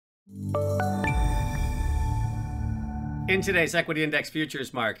In today's equity index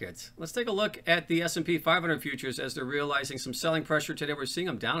futures markets, let's take a look at the S&P 500 futures as they're realizing some selling pressure today. We're seeing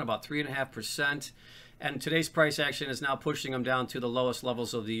them down about 3.5%, and today's price action is now pushing them down to the lowest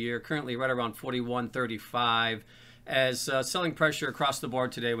levels of the year, currently right around 41.35. As selling pressure across the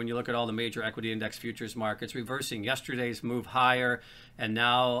board today, when you look at all the major equity index futures markets, reversing yesterday's move higher, and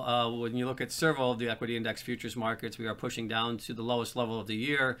now when you look at several of the equity index futures markets, we are pushing down to the lowest level of the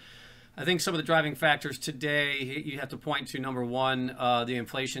year. I think some of the driving factors today, you have to point to number one, the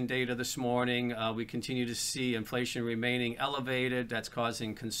inflation data this morning. We continue to see inflation remaining elevated. That's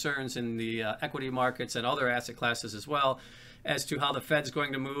causing concerns in the equity markets and other asset classes as well as to how the Fed's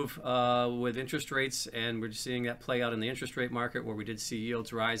going to move with interest rates. And we're seeing that play out in the interest rate market, where we did see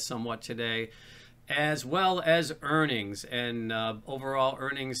yields rise somewhat today, as well as earnings. And overall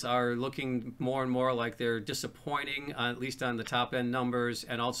earnings are looking more and more like they're disappointing, at least on the top end numbers,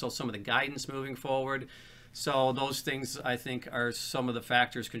 and also some of the guidance moving forward. So those things, I think, are some of the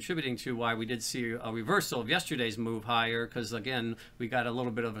factors contributing to why we did see a reversal of yesterday's move higher, because again, we got a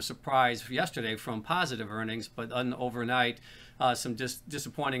little bit of a surprise yesterday from positive earnings, but overnight some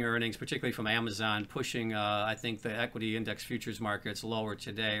disappointing earnings, particularly from Amazon, pushing I think the equity index futures markets lower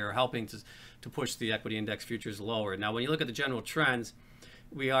today, or helping to push the equity index futures lower. Now when you look at the general trends,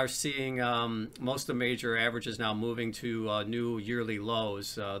 we are seeing most of the major averages now moving to new yearly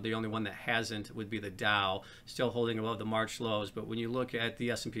lows. The only one that hasn't would be the Dow, still holding above the March lows. But when you look at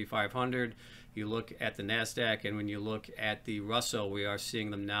the S&P 500, you look at the NASDAQ, and when you look at the Russell, we are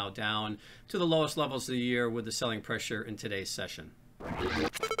seeing them now down to the lowest levels of the year with the selling pressure in today's session.